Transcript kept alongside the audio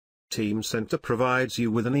Teamcenter provides you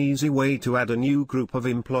with an easy way to add a new group of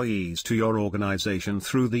employees to your organization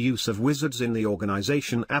through the use of wizards in the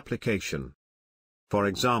organization application. For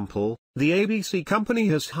example, the ABC company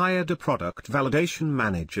has hired a product validation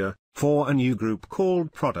manager for a new group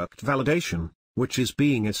called Product Validation, which is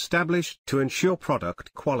being established to ensure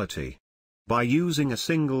product quality. By using a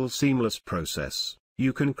single seamless process,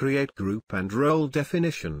 you can create group and role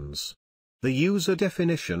definitions, the user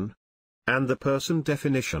definition, and the person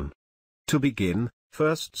definition. To begin,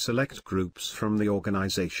 first select groups from the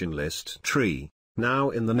organization list tree. Now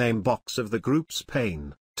in the name box of the Groups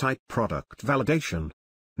pane, type Product Validation.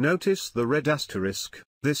 Notice the red asterisk,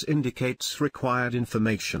 this indicates required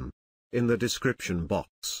information. In the description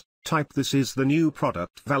box, type this is the new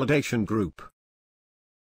Product Validation group.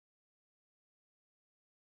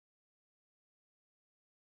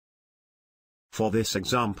 For this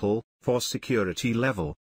example, for security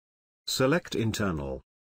level, select Internal.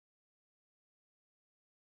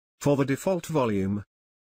 For the default volume,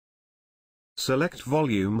 select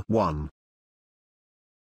Volume 1.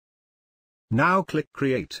 Now click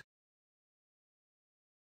Create.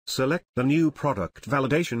 Select the new Product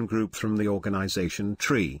Validation group from the organization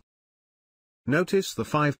tree. Notice the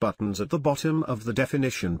 5 buttons at the bottom of the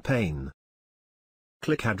definition pane.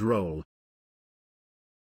 Click Add Role.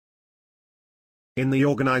 In the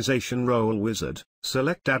Organization Role wizard,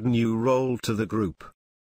 select Add New Role to the group.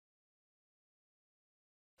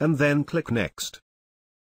 And then click Next.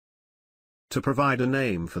 To provide a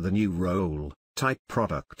name for the new role, type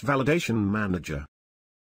Product Validation Manager.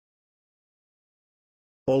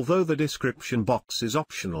 Although the description box is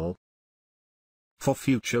optional, for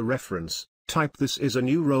future reference, type this is a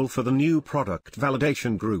new role for the new Product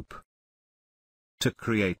Validation group. To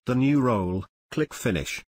create the new role, click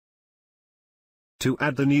Finish. To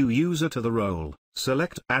add the new user to the role,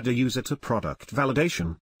 select Add a User to Product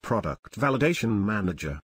Validation, Product Validation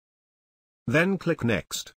Manager. Then click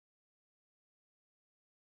Next.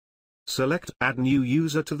 Select Add New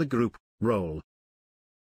User to the group, role.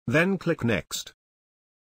 Then click Next.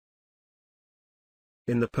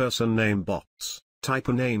 In the Person Name box, type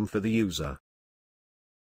a name for the user.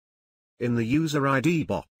 In the User ID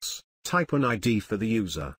box, type an ID for the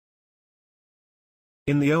user.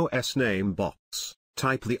 In the OS Name box,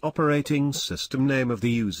 type the operating system name of the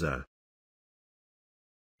user.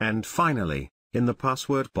 And finally, in the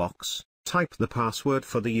Password box, type the password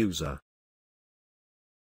for the user.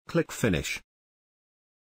 Click Finish.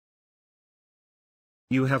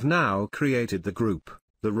 You have now created the group,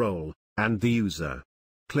 the role, and the user.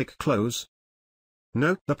 Click Close.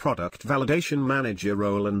 Note the Product Validation Manager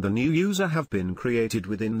role and the new user have been created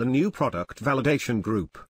within the new Product Validation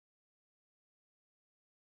group.